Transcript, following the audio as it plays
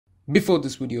Before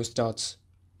this video starts,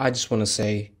 I just want to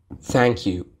say thank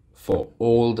you for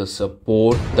all the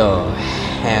support. The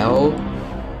hell?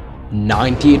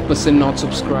 98% not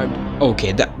subscribed?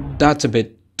 Okay, that's a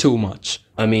bit too much.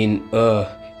 I mean,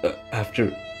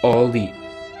 after all the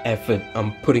effort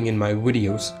I'm putting in my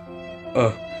videos,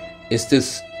 is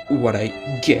this what I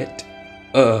get?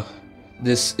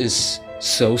 This is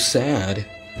so sad.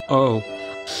 Oh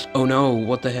no,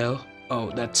 what the hell? Oh,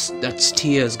 that's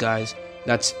tears, guys.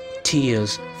 That's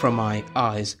tears from my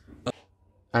eyes.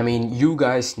 I mean, you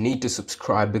guys need to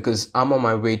subscribe because I'm on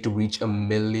my way to reach 1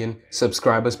 million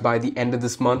subscribers by the end of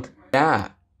this month. Yeah,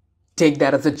 take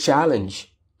that as a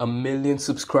challenge. 1 million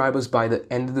subscribers by the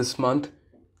end of this month.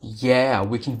 Yeah,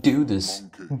 we can do this.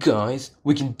 Guys,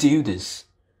 we can do this.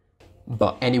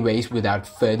 But anyways, without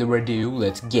further ado,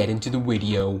 let's get into the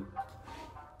video.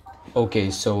 Okay,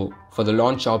 so for the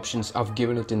launch options, I've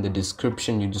given it in the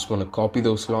description. You just want to copy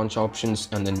those launch options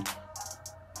and then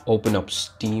open up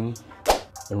Steam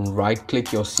and right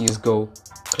click your CSGO,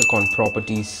 click on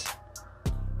properties,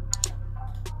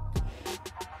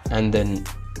 and then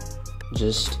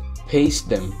just paste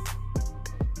them.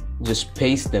 Just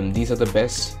paste them. These are the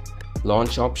best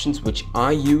launch options which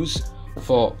I use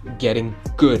for getting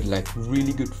good, like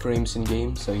really good frames in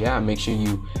game. So yeah, make sure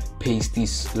you paste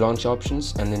these launch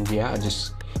options and then yeah,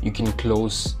 just you can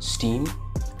close Steam.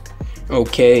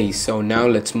 Okay, so now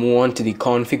let's move on to the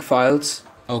config files.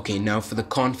 Okay, now for the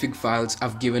config files,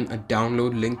 I've given a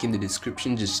download link in the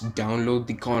description. Just download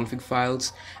the config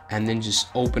files and then just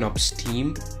open up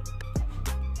Steam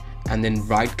and then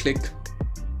right click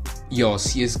your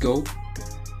CSGO,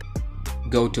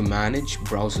 go to manage,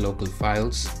 browse local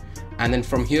files, and then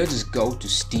from here just go to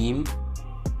Steam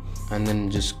and then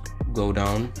just go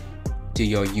down to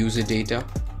your user data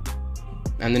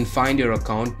and then find your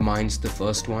account. Mine's the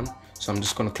first one, so I'm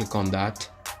just gonna click on that.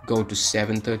 Go to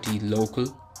 730 local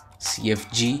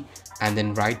CFG and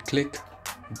then right click,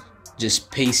 just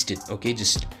paste it. Okay,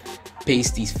 just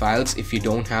paste these files. If you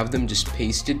don't have them, just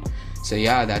paste it. So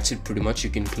yeah, that's it pretty much. You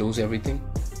can close everything.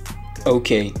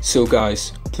 Okay, so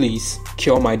guys, please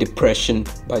cure my depression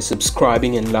by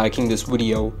subscribing and liking this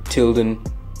video. Till then,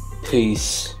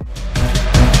 peace.